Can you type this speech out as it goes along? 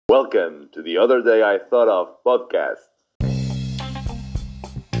Welcome to the Other Day I Thought Of podcast.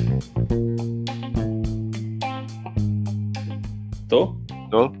 Estou?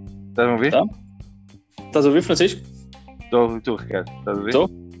 Estou? Estás a ouvir? Tá? Estás a ouvir, Francisco? Estou, e tu, Ricardo? Estás a ouvir? Estou?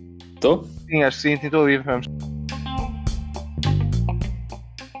 Estou? Sim, acho que sim, estou a ouvir, vamos.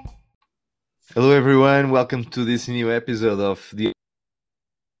 Hello everyone, welcome to this new episode of the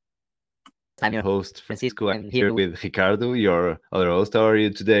I'm your host Francisco. I'm here with Ricardo, your other host. How are you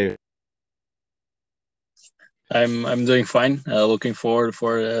today? I'm doing fine. Looking forward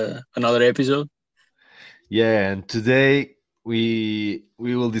for another episode. Yeah, and today we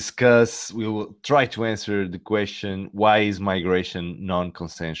will try to answer the question, why is migration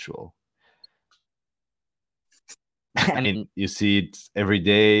non-consensual? I mean, you see it every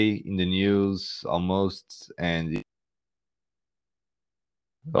day in the news almost, and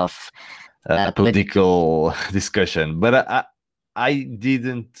of political discussion. But I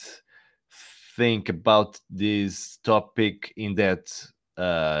didn't think about this topic in that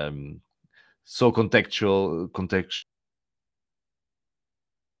so contextual,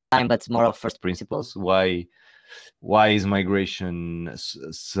 but more of first principles. Why is migration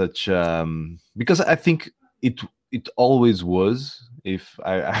such? Because I think it always was. If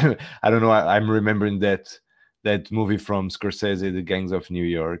I don't know, I'm remembering that movie from Scorsese, The Gangs of New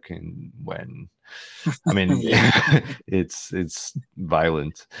York, and when I mean it's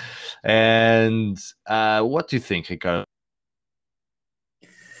violent. And what do you think, Ricardo?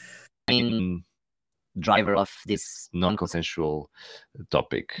 I mean, driver of this non-consensual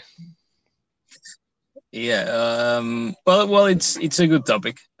topic. Yeah. Well, it's a good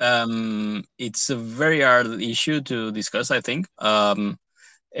topic. It's a very hard issue to discuss, I think. And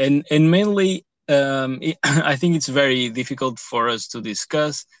mainly, I think it's very difficult for us to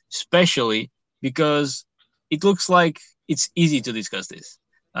discuss, especially because it looks like it's easy to discuss this.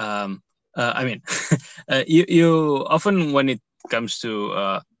 I mean, you often, when it comes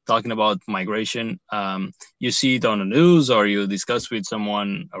to talking about migration, you see it on the news or you discuss with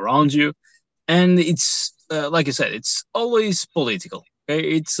someone around you, and it's like I said, it's always political. Okay,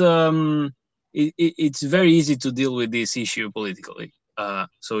 it's very easy to deal with this issue politically.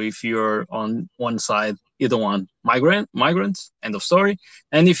 So if you're on one side, you don't want migrants, end of story.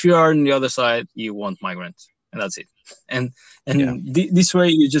 And if you are on the other side, you want migrants, and that's it. And this way,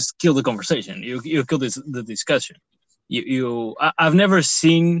 you just kill the conversation. You kill the discussion. I've never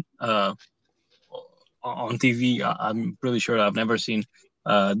seen on TV. I'm pretty sure I've never seen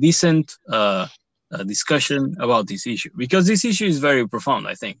decent discussion about this issue, because this issue is very profound,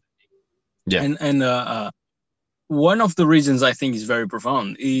 I think. Yeah. And one of the reasons I think is very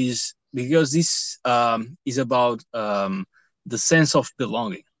profound is because this is about the sense of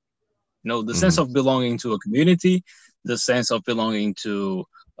belonging. The sense of belonging to a community, the sense of belonging to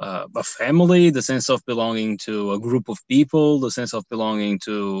a family, the sense of belonging to a group of people, the sense of belonging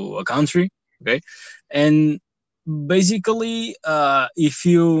to a country. Okay, and basically, if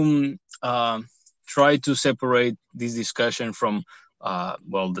you try to separate this discussion from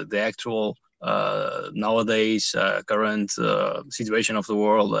the actual nowadays current situation of the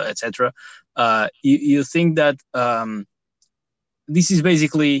world, etc., you think that this is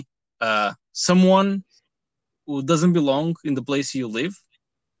basically someone who doesn't belong in the place you live,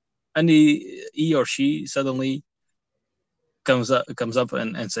 and he or she suddenly comes up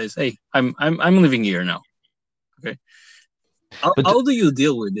and says, "Hey, I'm living here now." Okay, how do you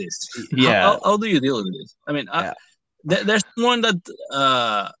deal with this? Yeah, how do you deal with this? I mean, there's someone that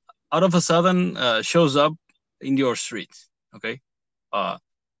out of a sudden shows up in your street. Okay,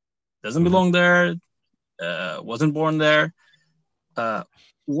 doesn't belong there, wasn't born there.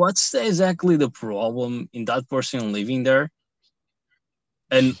 What's exactly the problem in that person living there?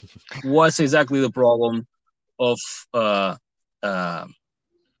 And what's exactly the problem of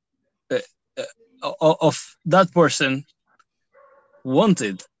that person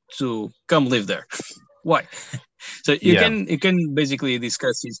wanted to come live there? Why? So you can basically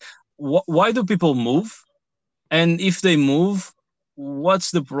discuss this. Why do people move? And if they move,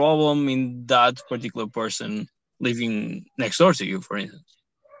 what's the problem in that particular person living next door to you, for instance?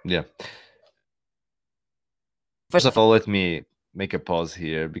 Yeah. First of all, let me make a pause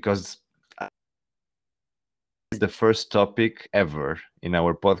here, because it's the first topic ever in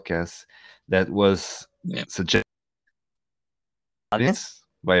our podcast that was suggested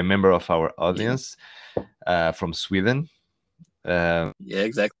by a member of our audience from Sweden. Yeah,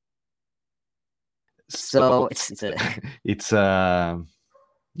 exactly. So it's a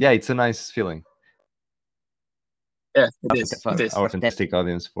nice feeling. Yeah, it is. Our fantastic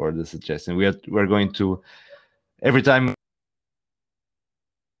audience for the suggestion. We're going to, every time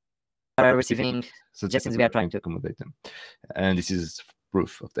are receiving suggestions. We are trying to accommodate them, and this is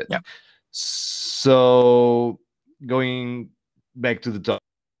proof of that. Yeah. So going back to the top,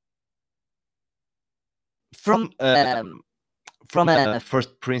 from a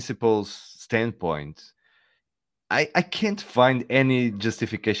first principles standpoint, I can't find any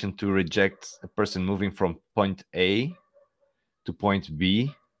justification to reject a person moving from point A to point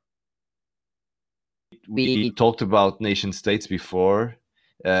B. We talked about nation states before.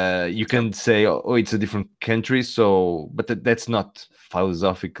 You can say, oh, it's a different country, so, but that's not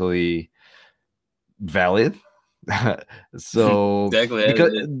philosophically valid. So Exactly.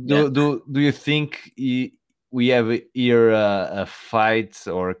 because do you think we have here a fight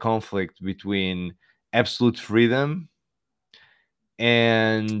or a conflict between absolute freedom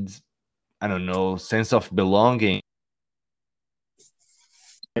and, I don't know, sense of belonging,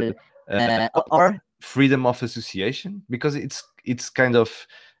 or freedom of association? Because it's kind of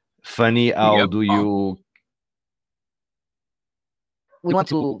funny how do you we want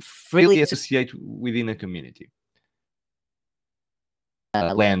to freely associate within a community,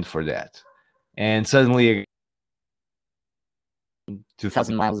 land for that, and suddenly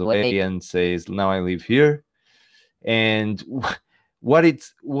 2,000 miles away and says, now I live here. And what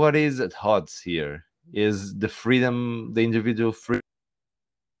is at odds here is the freedom, the individual freedom.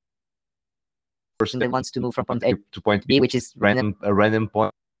 Person that wants to move from point A to point B, which is a random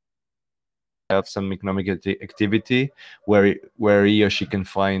point, have some economic activity where he or she can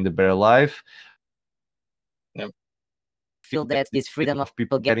find a better life. Feel that this freedom of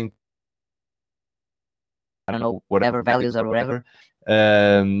people getting, I don't know, whatever values or whatever,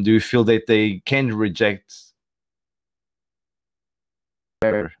 do you feel that they can reject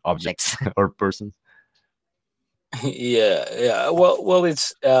their objects or persons? Yeah. Well,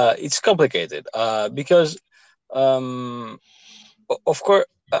 it's complicated because, of course,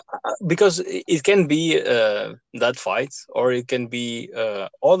 because it can be that fight, or it can be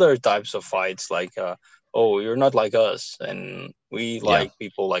other types of fights, like oh, you're not like us, and we like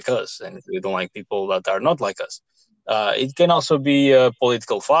people like us, and we don't like people that are not like us. It can also be a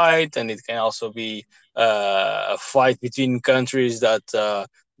political fight, and it can also be a fight between countries that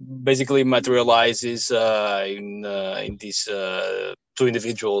basically materializes in these two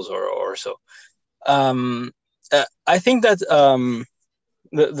individuals or so. I think that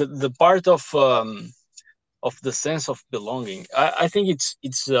the part of the sense of belonging, I think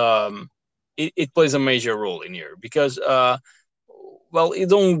it plays a major role in here, because well, you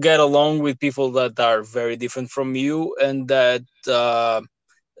don't get along with people that are very different from you, and that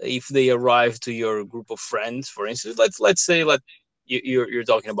if they arrive to your group of friends, for instance, let's say you're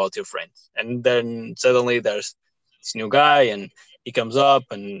talking about your friends, and then suddenly there's this new guy, and he comes up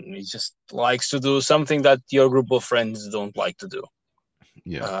and he just likes to do something that your group of friends don't like to do.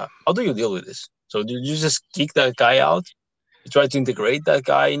 How do you deal with this? So do you just kick that guy out? You try to integrate that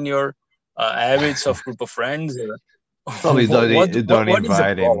guy in your habits of group of friends? Probably don't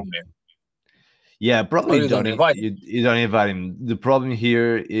invite him. Here? Yeah, probably you don't invite him. You don't invite him. The problem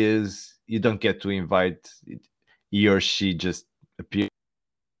here is you don't get to invite he or she just appear.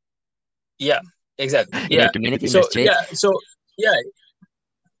 Yeah, exactly.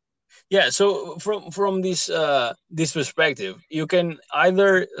 Yeah. So from this perspective, you can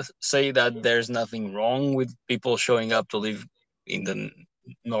either say that there's nothing wrong with people showing up to live in the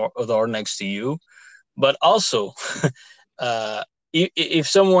door next to you, but also if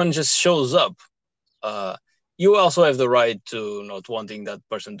someone just shows up, you also have the right to not wanting that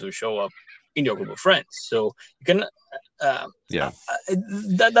person to show up in your group of friends. So you can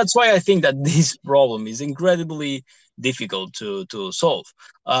that's why I think that this problem is incredibly difficult to solve.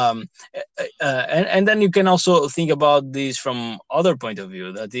 And then you can also think about this from other point of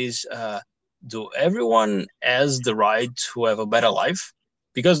view, that is, do everyone has the right to have a better life?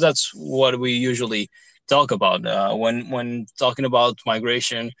 Because that's what we usually talk about when talking about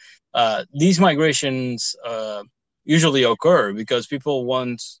migration. These migrations usually occur because people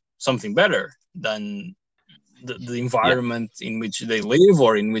want something better than the environment in which they live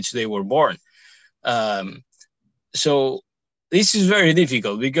or in which they were born. So this is very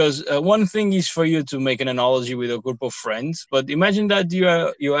difficult, because one thing is for you to make an analogy with a group of friends, but imagine that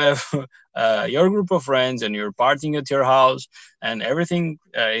you have your group of friends and you're partying at your house and everything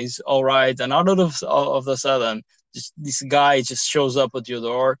is all right, and out of the sudden this guy just shows up at your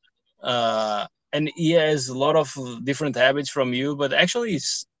door, and he has a lot of different habits from you, but actually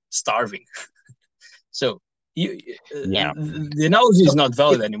he's starving. So the analogy is not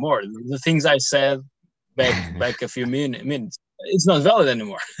valid anymore. The things I said back a few minutes, it's not valid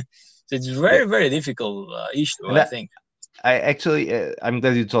anymore. So it's very difficult issue, I think. I actually, I'm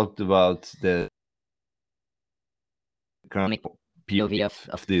glad you talked about the economic POV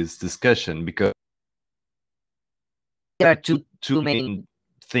of this discussion, because there are two main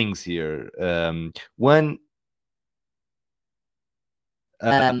things here. One,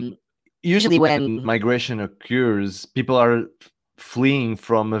 usually when migration occurs, people are fleeing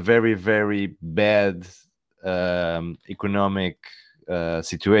from a very, very bad economic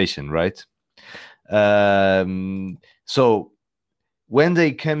situation, right? So when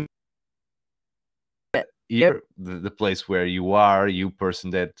they come here, the place where you are, you person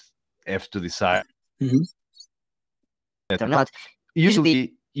that have to decide that or not,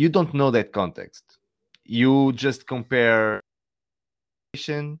 usually you don't know that context. You just compare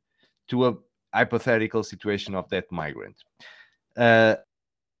to a hypothetical situation of that migrant.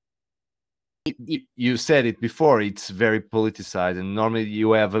 You said it before, it's very politicized, and normally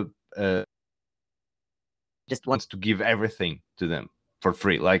you have a just wants to give everything to them for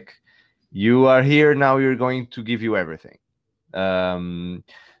free. Like, you are here now, you're going to give you everything,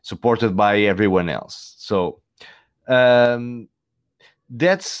 supported by everyone else. So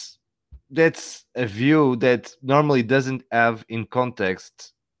that's a view that normally doesn't have in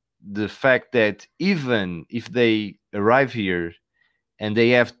context the fact that even if they arrive here and they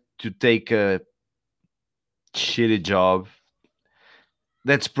have to take a shitty job,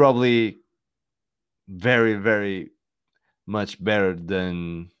 that's probably very, very much better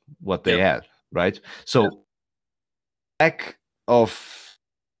than what they had, right? So lack of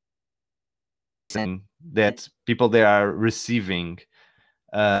that people they are receiving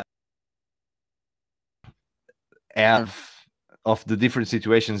have of the different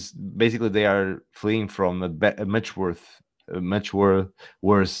situations, basically they are fleeing from a much worse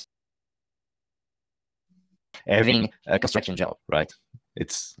having a construction job, right?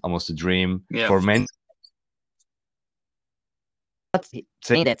 It's almost a dream for many. Not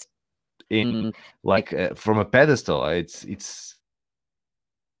saying that in like from a pedestal. It's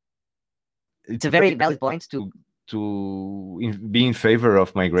a very valid point to be in favor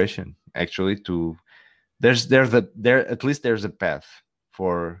of migration. Actually, there's at least there's a path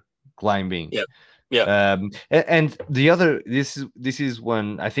for climbing. And the other, this is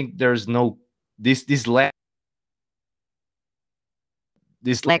one, I think there's no this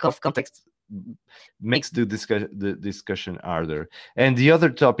lack of context makes the discussion harder. And the other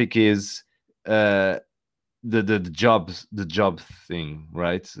topic is the job thing,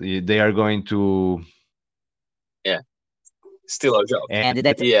 right? They are going to steal our job, and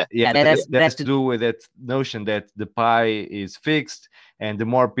that has to do with that notion that the pie is fixed, and the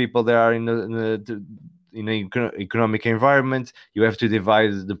more people there are in an economic environment, you have to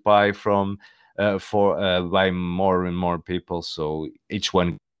divide the pie from by more and more people, so each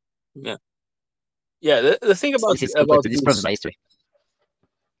one. The thing about this history.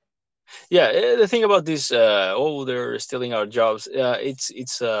 The thing about this, they're stealing our jobs.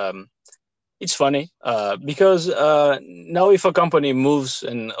 It's funny because now if a company moves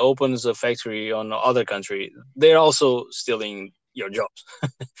and opens a factory on other country, they're also stealing your jobs.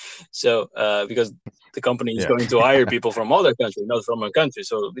 So because the company is going to hire people from other country, not from a country.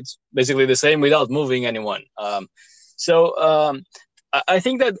 So it's basically the same without moving anyone. I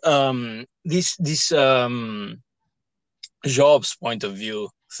think that this jobs point of view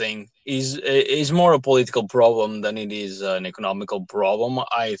thing is more a political problem than it is an economical problem.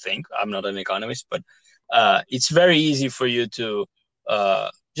 I think I'm not an economist, but it's very easy for you to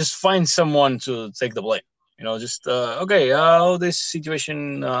just find someone to take the blame. Just this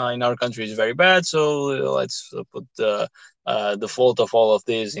situation in our country is very bad, so let's put the fault of all of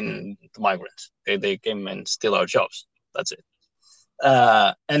this in the migrants. Okay, they came and steal our jobs. That's it.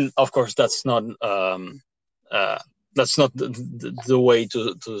 And of course, that's not the way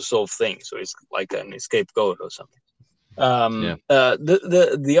to solve things. So it's like an scapegoat or something.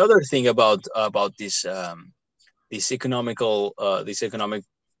 The other thing about this this economic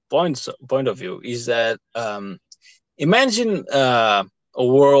point of view is that imagine a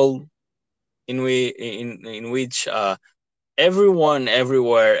world in which everyone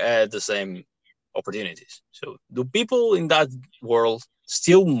everywhere had the same opportunities. So do people in that world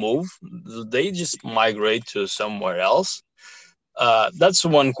still move? Do they just migrate to somewhere else? That's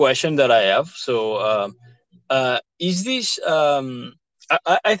one question that I have. So is this I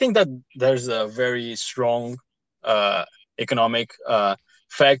think that there's a very strong economic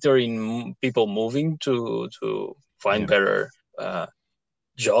factor in people moving to find better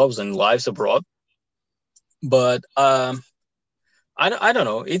jobs and lives abroad. But I don't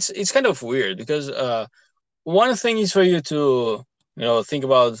know. It's kind of weird because one thing is for you to think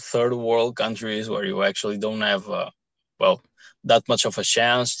about third world countries where you actually don't have well, that much of a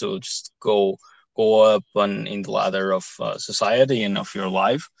chance to just go up in the ladder of society and of your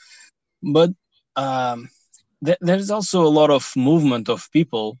life. But um, there's also a lot of movement of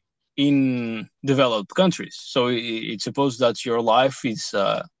people in developed countries. So it's supposed that your life is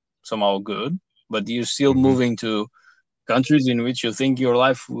somehow good, but you're still Mhm. moving to countries in which you think your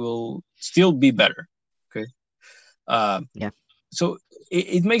life will still be better. Okay. Yeah. So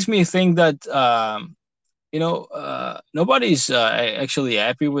it makes me think that nobody's actually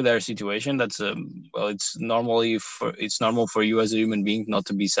happy with their situation. That's well, it's normal for you as a human being not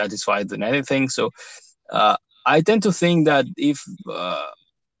to be satisfied with anything. So I tend to think that if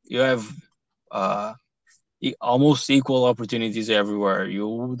you have uh, almost equal opportunities everywhere, you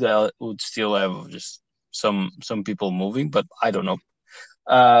would still have just some people moving, but I don't know.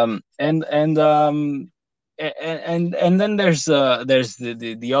 And then there's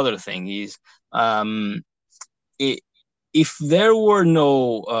the other thing is, um, I if there were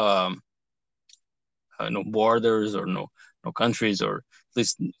no borders or no countries, or at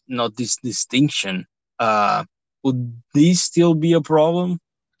least not this distinction, would this still be a problem?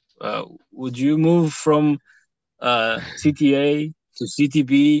 Would you move from CTA to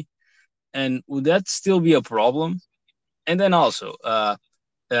CTB, and would that still be a problem? And then also,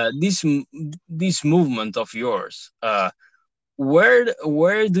 this movement of yours,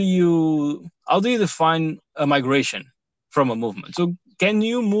 where do you how do you define a migration from a movement? So can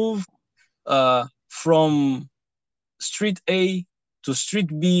you move from street A to street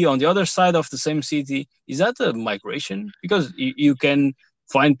B on the other side of the same city? Is that a migration? Because you can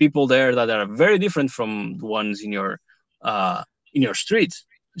find people there that are very different from the ones in your street.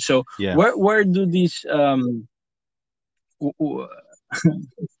 So Yeah. where do these w- w-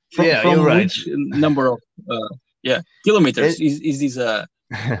 Yeah, you're from right. which number of kilometers It- is this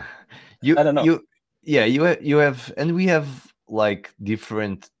you I don't know. you yeah, you have, and we have like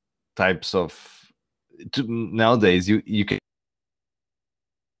different types of nowadays you can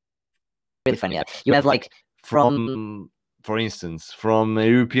Really funny. Yeah. You have like from, for instance, from a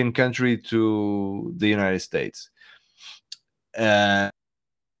European country to the United States.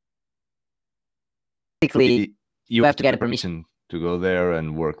 basically You have to get a permission. to go there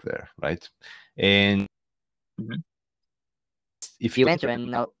and work there, right? And Mhm. If you enter and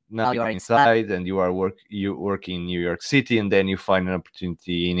now now you are inside. and you work in New York City, and then you find an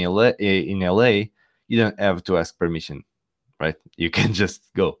opportunity in LA, you don't have to ask permission, right? You can just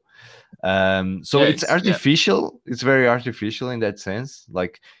go. So Yeah, it's it's yeah. artificial. It's very artificial in that sense.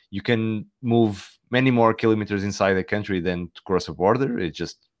 Like, you can move many more kilometers inside the country than to cross a border. It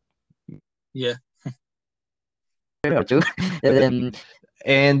just Yeah. or two.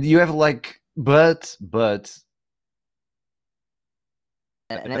 and you have like, but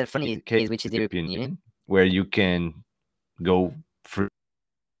Another funny case, which is the European Union, where you can go through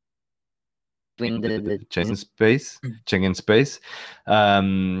between the Schengen space,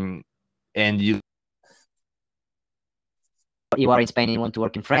 and you are in Spain and you want to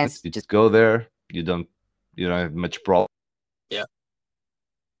work in France, you just go there. You don't have much problem. Yeah.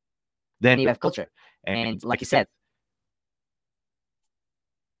 Then you have culture, and like you said,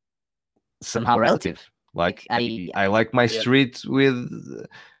 somehow relative. Like, I I like my Yeah. street with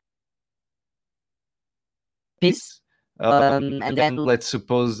peace, and then let's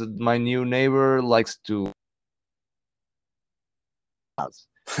suppose that my new neighbor likes to. I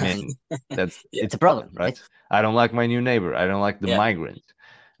mean, that's Yeah. it's a problem, right? I don't like my new neighbor. I don't like the Yeah. migrant.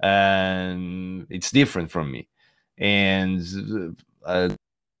 It's different from me, and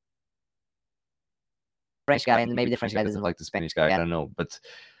French guy, and maybe the French guy doesn't like the Spanish guy. I don't know, but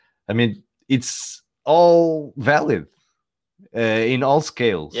I mean, it's all valid in all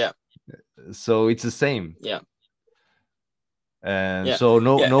scales. Yeah. So it's the same. Yeah. And Yeah. so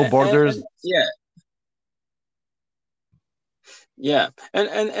no Yeah, no borders. yeah. Yeah,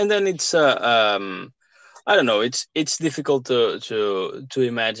 and then it's I don't know. It's difficult to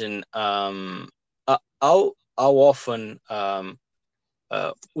imagine how often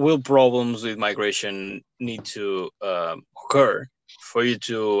will problems with migration need to occur for you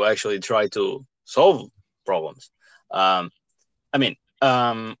to actually try to solve problems. I mean,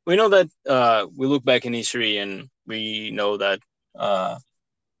 we know that we look back in history and we know that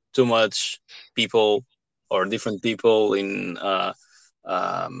too much people or different people in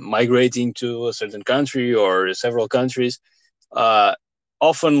migrating to a certain country or several countries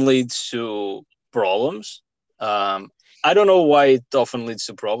often leads to problems. I don't know why it often leads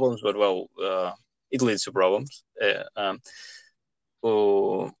to problems, but well, it leads to problems.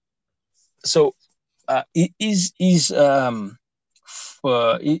 Oh, so is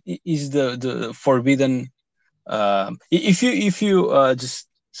the forbidden If you just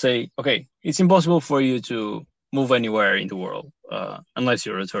say, okay, it's impossible for you to move anywhere in the world unless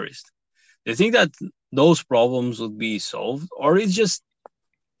you're a tourist. Do you think that those problems would be solved, or it's just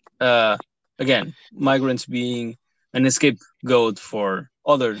uh, again migrants being an scapegoat for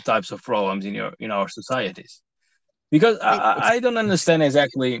other types of problems in our societies? Because I mean, I don't understand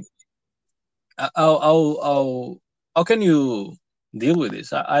exactly how can you deal with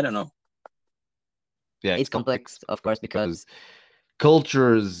this? I don't know. Yeah, it's complex, of course, because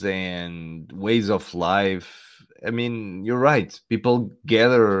cultures and ways of life. I mean, you're right. People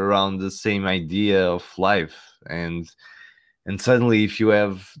gather around the same idea of life, and suddenly, if you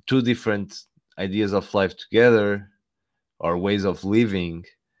have two different ideas of life together or ways of living,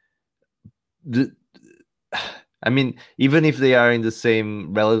 the, I mean, even if they are in the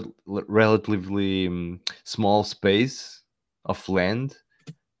same relatively small space of land,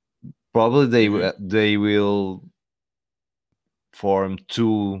 probably Mhm. they will form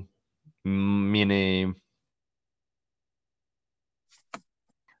two mini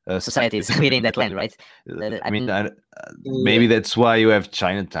societies within that land, right? I mean, Yeah, maybe that's why you have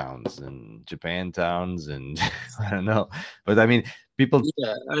Chinatowns and Japan towns, and I don't know. But I mean, people,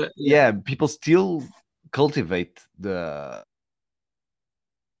 yeah. yeah, people still cultivate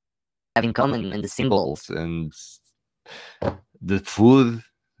Have in common and the symbols. and the food,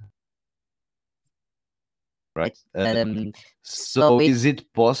 right? So, So is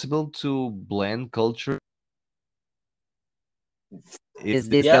it possible to blend culture? is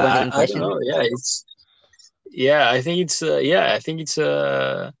this Yeah, the 1 million I don't question? know. Yeah, it's I think it's I think it's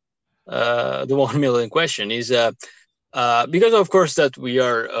the 1 million question is because of course that we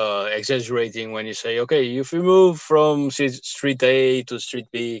are exaggerating when you say, okay, if you move from street A to street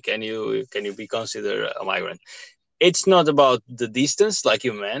B, can you be considered a migrant? It's not about the distance like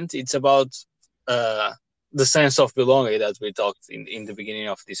you meant. It's about uh, the sense of belonging that we talked in the beginning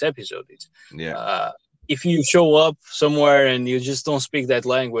of this episode. It's Yeah. uh, if you show up somewhere and you just don't speak that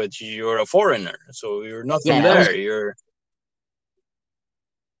language, you're a foreigner. So you're not from Yeah, I was there. You're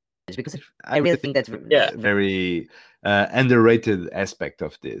because I really think that's yeah Very underrated aspect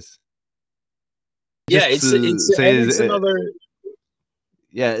of this. yeah. Just to say, It's another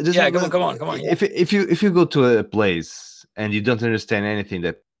yeah, just yeah. Come on. Yeah. if you go to a place and you don't understand anything,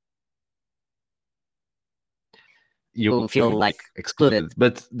 that you you feel feel like excluded. excluded.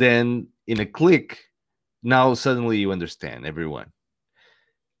 But then in a click, now suddenly you understand everyone.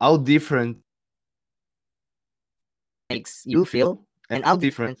 How different Makes you feel, and how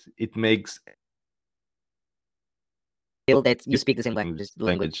different it makes feel that you speak the same language.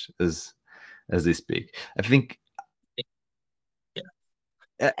 language as they speak. I think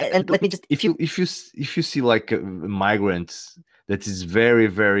And let me just, if you see like a migrant that is very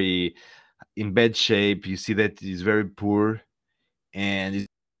very in bad shape, you see that he's very poor, and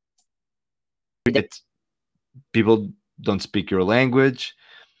that people don't speak your language,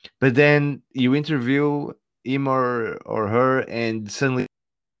 but then you interview him or her, and suddenly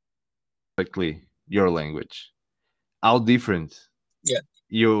perfectly your language. How different Yeah.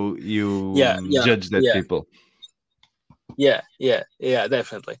 you Yeah, yeah, judge that yeah, people. yeah,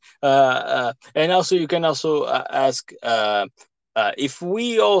 definitely. And also, you can also ask if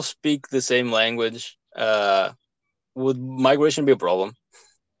we all speak the same language, would migration be a problem?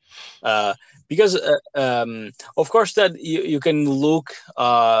 Uh, because, of course, that you can look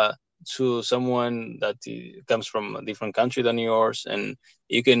to someone that comes from a different country than yours, and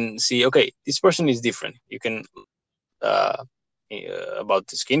you can see, okay, this person is different. You can uh, about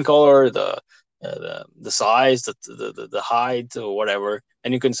the skin color, the size, the height, or whatever,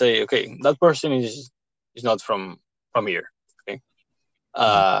 and you can say, okay, that person is not from here. Okay, Mhm.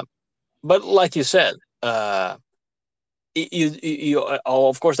 uh, but like you said, of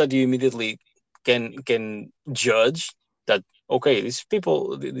course that you immediately can judge that, okay,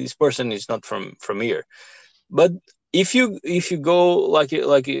 this person is not from here. But if you go like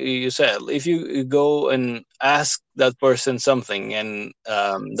you said, if you go and ask that person something, and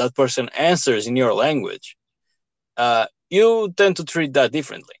that person answers in your language, you tend to treat that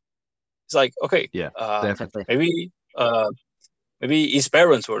differently. It's like, okay, Yeah, uh, definitely. maybe his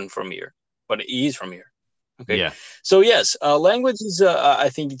parents weren't from here, but he is from here. Okay, Yeah. so yes, language is I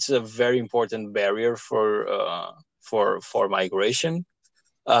think it's a very important barrier for migration,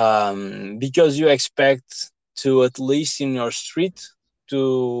 because you expect to, at least in your street,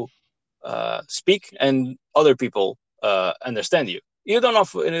 to speak and other people understand you. You don't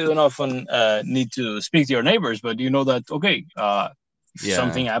often need to speak to your neighbors, but you know that, okay, if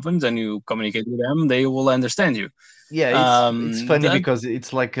something Yeah. happens and you communicate with them, they will understand you. Yeah, it's funny That, because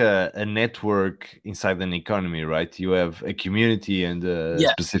it's like a network inside an economy, right? You have a community and a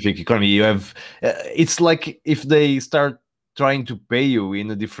yeah, specific economy. You have it's like if they start trying to pay you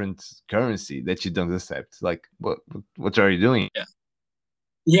in a different currency that you don't accept. Like, what are you doing? yeah,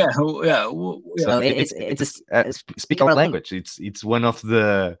 yeah, yeah, yeah. So Speak our language. It's one of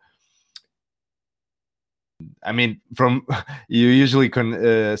the. I mean, from you usually can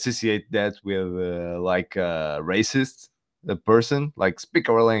associate that with like a racist a person, like speak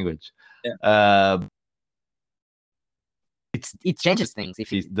our language. Yeah. it changes things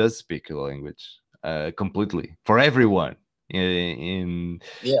if It does speak a language completely for everyone.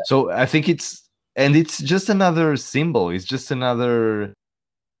 Yeah. So I think it's just another symbol. It's just another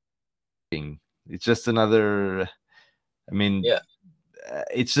thing. It's just another. I mean, Yeah.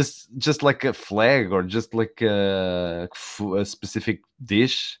 It's just like a flag or just like a specific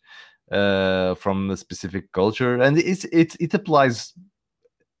dish from a specific culture, and it applies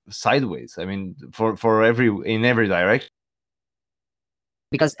sideways. I mean, for in every direction.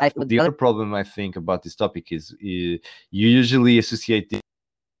 because The other problem I think about this topic is you usually associate the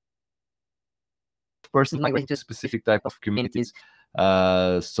person migrating to a specific type of communities.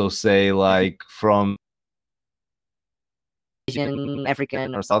 So say like from Asian,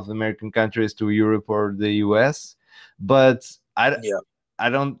 African, or South American countries to Europe or the US, but Yeah. I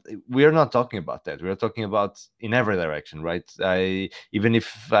don't. We are not talking about that. We are talking about in every direction, right? Even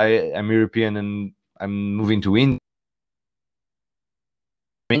if I am European and I'm moving to India,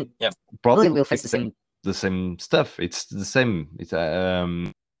 I mean, Yeah. probably we'll face the same stuff. It's the same. It's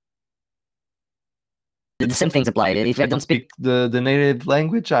the same things apply. If I don't speak the native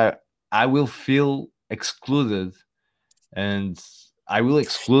language, I will feel excluded, and I will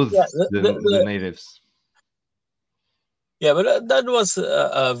exclude Yeah, the natives. Yeah, but that was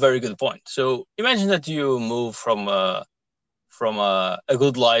a very good point. So imagine that you move from a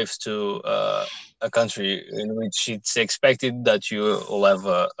good life to a country in which it's expected that you will have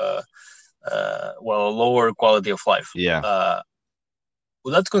a lower quality of life. Yeah.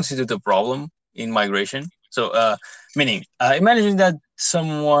 Would that considered a problem in migration? So, meaning, imagine that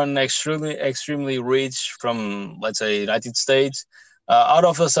someone extremely rich from, let's say, United States, out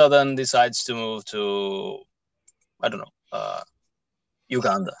of a sudden decides to move to, I don't know,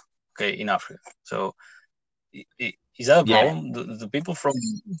 Uganda, okay, in Africa. So, is that a Yeah. problem? The people from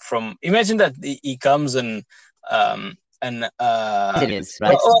imagine that he comes and it is,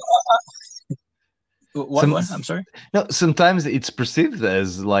 right? What? I'm sorry. No, sometimes it's perceived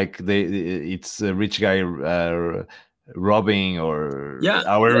as like it's a rich guy robbing or Yeah,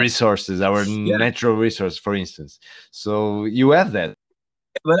 our yeah. resources, our natural resource, for instance. So you have that.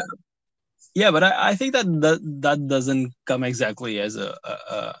 But but I think that doesn't come exactly as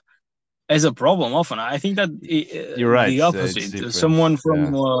a problem. Often, I think that You're right. the opposite. Someone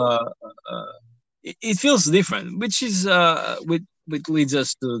from it feels different, which is which leads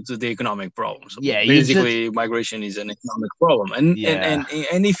us to the economic problems. Yeah, basically, migration is an economic problem, and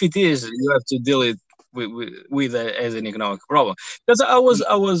if it is, you have to deal it with as an economic problem. Because I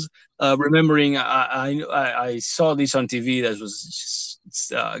was remembering, I saw this on TV. That was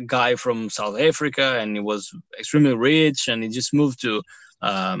just a guy from South Africa, and he was extremely rich, and he just moved to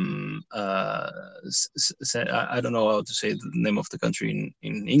I don't know how to say the name of the country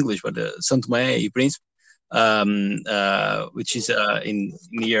in English, but Saint Tomé e Príncipe, which is in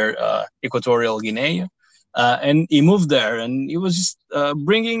near Equatorial Guinea. And he moved there, and he was just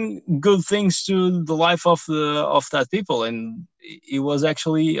bringing good things to the life of that people. And he was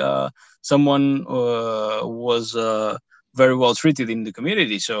actually someone who was very well treated in the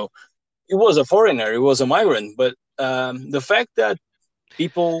community. So he was a foreigner, he was a migrant. But the fact that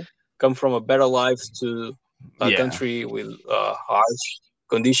people come from a better life to a country with harsh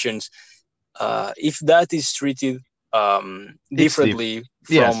conditions, if that is treated differently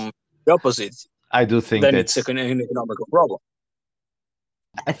from the opposite, I do think then it's an economical problem.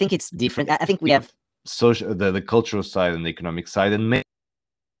 I think it's different. I think we have social, the cultural side and the economic side, and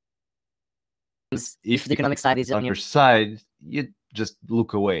if the economic side is on your side, you just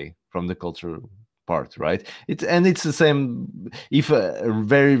look away from the cultural part, right? It's the same if a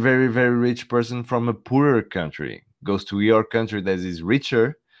very very very rich person from a poorer country goes to your country that is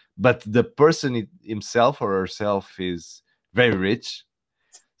richer, but the person himself or herself is very rich.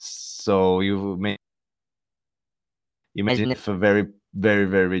 So you may imagine if a very very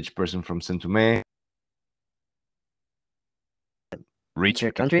very rich person from Saint Tomé,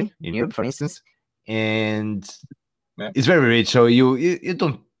 richer country in Europe, for instance, and it's very rich, so you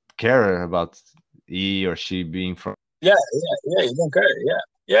don't care about he or she being from you don't care.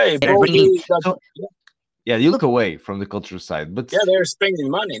 You probably yeah, you look away from the cultural side, but Yeah, they're spending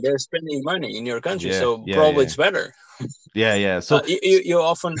money. They're spending money in your country, yeah, so yeah, probably yeah, it's better. yeah. So You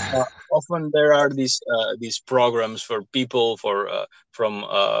often there are these programs for people from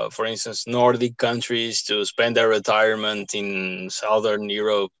for instance Nordic countries to spend their retirement in Southern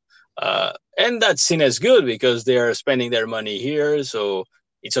Europe, and that's seen as good because they are spending their money here, so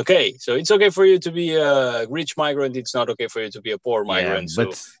it's okay. So it's okay for you to be a rich migrant. It's not okay for you to be a poor yeah, migrant. So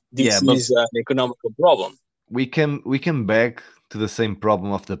yeah, this but is an economical problem. we can back to the same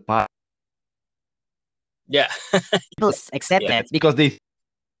problem of the pie. Yeah, People accept Yeah. that Because they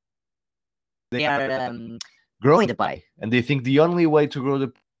are growing the pie. and they think the only way to grow the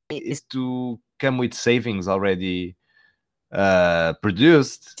pie is to come with savings already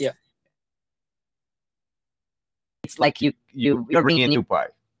produced. Yeah. It's like you're bringing a new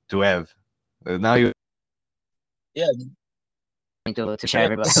pie to have. Now you to share yeah.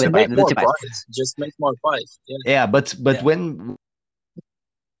 everybody So with make the more two pies. pies. Just make more pies. Yeah. yeah, but Yeah. when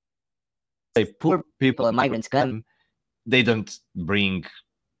say poor people People, migrants come, they don't bring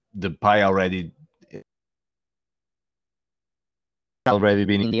the pie already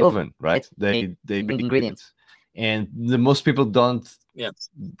been in the oven, right? They bring ingredients. and the most people don't Yeah.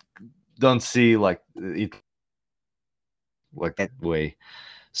 see like it like that way.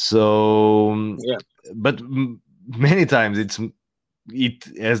 So Yeah. but many times it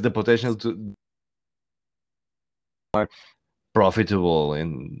has the potential to Or profitable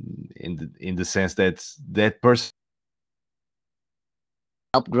in the sense that that person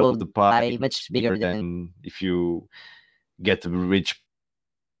help grow the the pie pie much bigger than than if you get rich.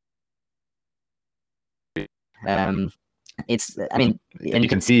 it's. I mean, and You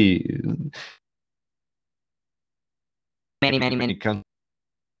can see many countries.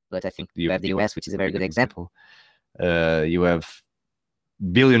 but I think you have the US, which is a very good example. You have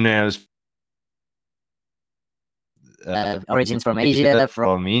billionaires Origins from Asia,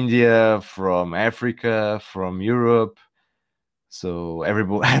 from India, from Africa, from Europe. So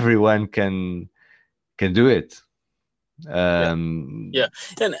everyone can do it. Yeah.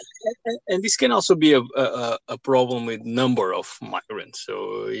 And this can also be a problem with number of migrants.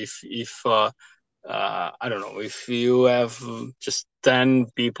 So if I don't know, if you have just 10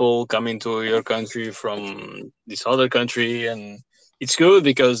 people coming to your country from this other country, and it's good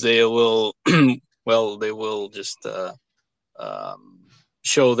because they will well, they will just um,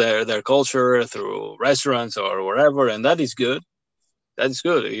 show their culture through restaurants or wherever, and that is good. That's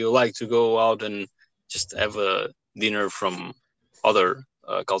good. You like to go out and just have a dinner from other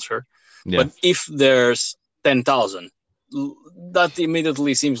culture. Yeah. But if there's 10,000, that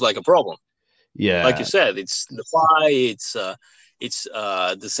immediately seems like a problem. Yeah. Like you said, it's the pie, it's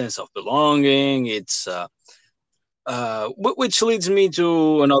the sense of belonging, it's which leads me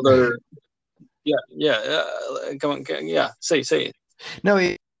to another. Come on, yeah, say it. No,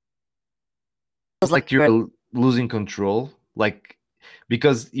 it feels like you're losing control, like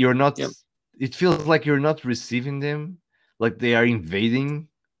because you're not. Yep. It feels like you're not receiving them, like they are invading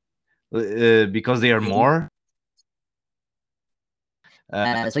because they are Mhm. more.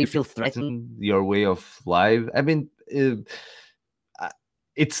 So you feel threatened. Your way of life. I mean,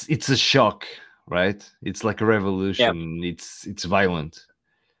 it's a shock, right? It's like a revolution. It's violent.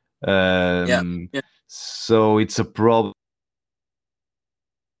 Yeah. So it's a problem.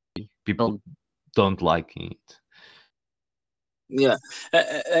 People don't like it. Yeah,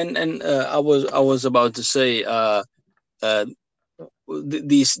 and I was about to say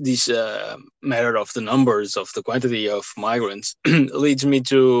this matter of the numbers of the quantity of migrants leads me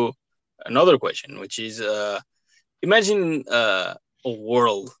to another question, which is imagine a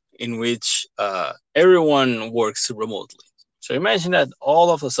world in which everyone works remotely. So imagine that all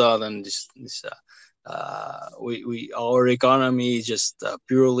of a sudden this our economy is just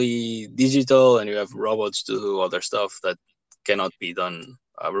purely digital, and you have robots to do other stuff that cannot be done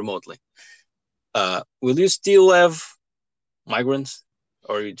remotely. Will you still have migrants,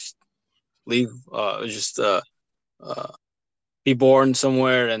 or you just leave, be born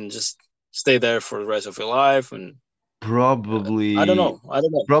somewhere and just stay there for the rest of your life? And Probably I don't know.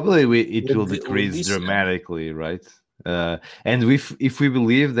 Probably it will Would decrease this dramatically, right? And if we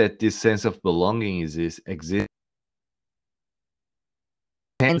believe that this sense of belonging exists,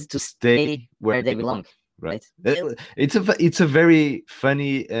 Tends to stay where they belong, right? It's a very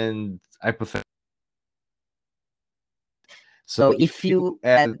funny and hypothetical. So if you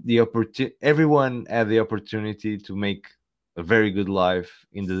had the opportunity, everyone had the opportunity to make a very good life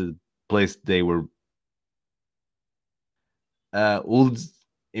in the place they were. Would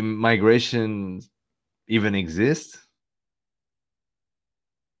migration even exist?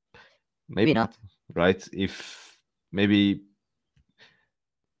 Maybe not. right? If maybe,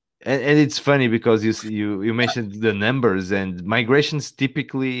 and it's funny because you mentioned the numbers, and migrations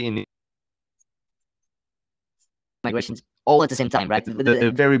typically in Migrations all at the same time, right?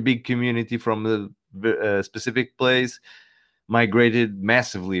 a very big community from a specific place migrated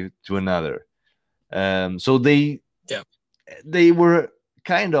massively to another. So Yeah. they were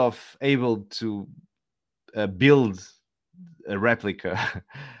kind of able to build a replica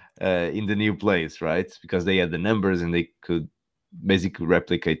in the new place, right? Because they had the numbers and they could basically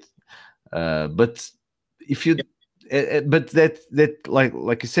replicate. But if you, but that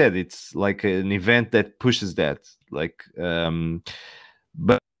like you said, it's like an event that pushes that. Like,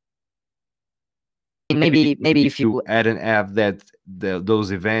 but maybe if you you add an app that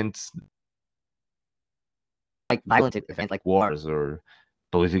those events, like violent events like war, wars or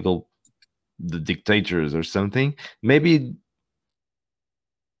political the dictators or something, maybe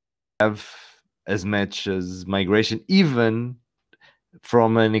have as much as migration, even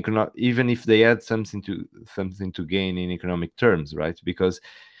from an economic, even if they had something to gain in economic terms, right? Because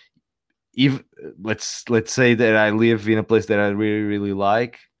if let's say that I live in a place that I really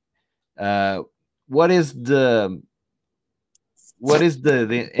like, uh, what is the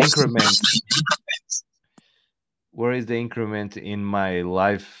the increment? Where is the increment in my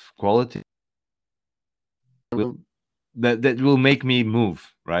life quality will that will make me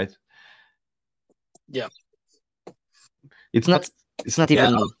move, right? Yeah. It's not Yeah.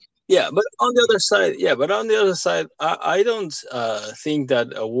 even Yeah, but on the other side, I don't think that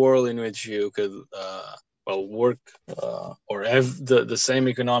a world in which you could well work or have the same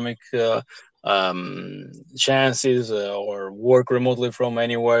economic chances or work remotely from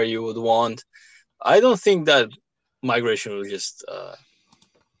anywhere you would want. I don't think that migration will just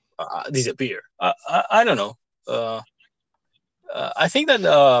disappear. I don't know. I think that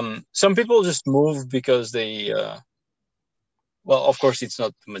some people just move because they well, of course, it's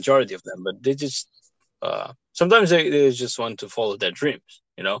not the majority of them, but they just sometimes they just want to follow their dreams.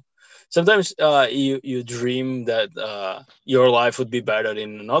 You know, sometimes you dream that your life would be better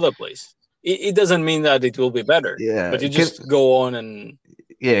in another place. It doesn't mean that it will be better, but Yeah, you can just go on and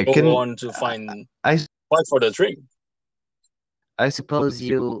yeah go can on to find I fight for the dream. I suppose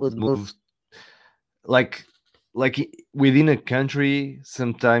you would move move like within a country.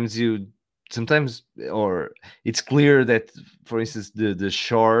 Sometimes or it's clear that, for instance, the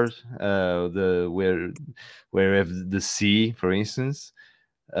shore, the where have the sea, for instance,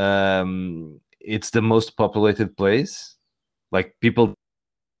 it's the most populated place, like people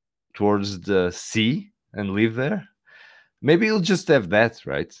towards the sea and live there. Maybe you'll just have that,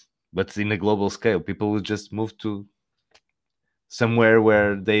 right? But in a global scale, people will just move to somewhere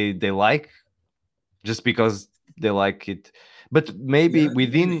where they like, just because they like it. But maybe Yeah,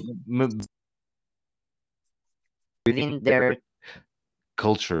 maybe. within their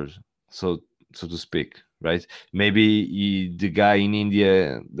culture, so to speak, right? Maybe the guy in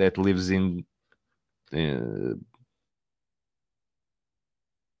India that lives in uh,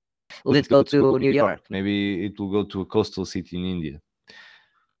 let's go to New York. maybe it will go to a coastal city in India.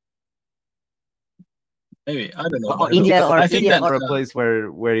 Maybe I don't know. Or But India, or I think India, that Or a place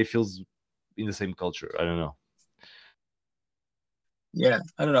where he feels in the same culture. I don't know. yeah,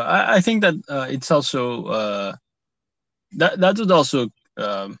 I don't know. I think that it's also that would also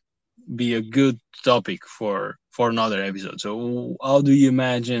um, be a good topic for another episode. So, how do you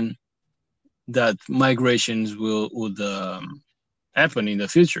imagine that migrations will would happen in the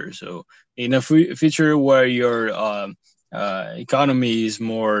future? So, in a future where your economy is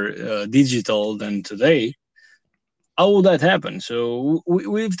more digital than today, how will that happen? So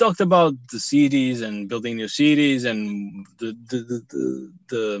we've talked about the cities and building new cities and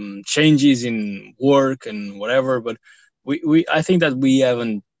the changes in work and whatever, but we I think that we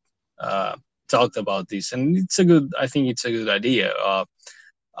haven't uh, talked about this, and I think it's a good idea.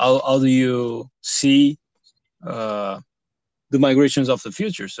 How do you see uh, the migrations of the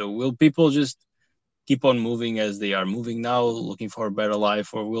future? So will people just keep on moving as they are moving now, looking for a better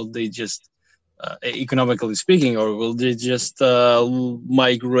life, or will they just economically speaking, or will they just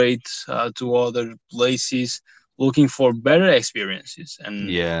migrate to other places looking for better experiences and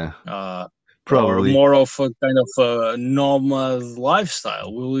Yeah, uh, or probably. more of a kind of a nomad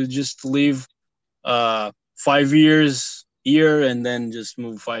lifestyle? Will you just live 5 years here and then just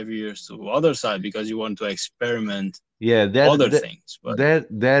move 5 years to other side because you want to experiment Yeah, other things? But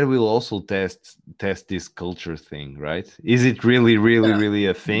that will also test this culture thing, right? Is it really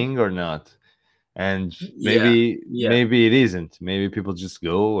a thing or not? And yeah, yeah, maybe it isn't. Maybe people just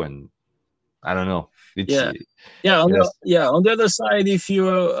go, and I don't know. It's yeah, yeah. yes. On the other side, if you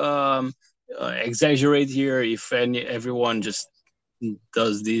exaggerate here. If everyone just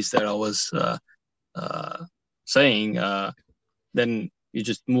does this that I was saying, then you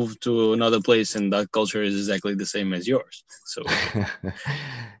just move to another place and that culture is exactly the same as yours. So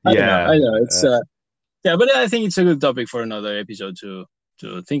Yeah, I know it's yeah, but I think it's a good topic for another episode to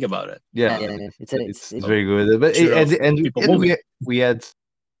think about it. yeah, It's it's very good. But Sure, people moving. we had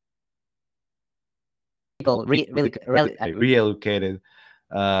people really reallocated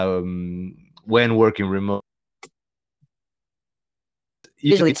when working remote.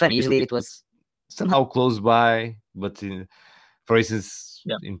 usually it's funny. Usually it was Somehow close by, but for instance,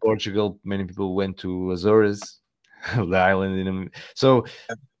 Yeah. in Portugal, many people went to Azores, the island so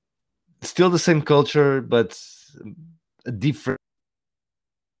still the same culture, but a different.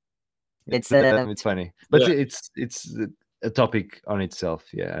 it's It's funny, but Yeah. it's a topic on itself.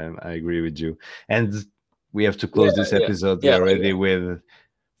 Yeah, I agree with you. And we have to close this episode yeah, already with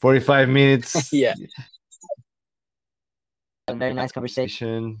 45 minutes. Yeah. a very nice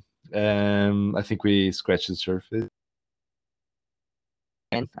conversation. I think we scratched the surface.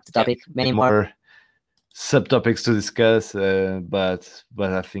 And the topic, many more. More subtopics to discuss, but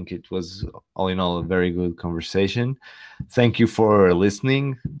I think it was all in all a very good conversation. Thank you for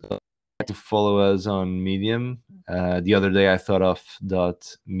listening. To follow us on Medium. The other day I thought of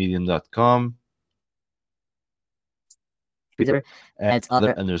 .medium.com. Twitter at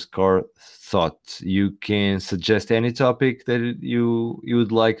other_thought. You can suggest any topic that you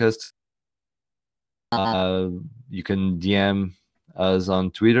would like us. You can DM us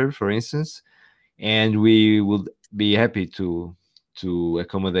on Twitter, for instance, and we would be happy to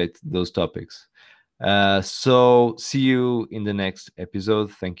accommodate those topics. So see you in the next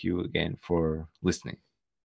episode. Thank you again for listening.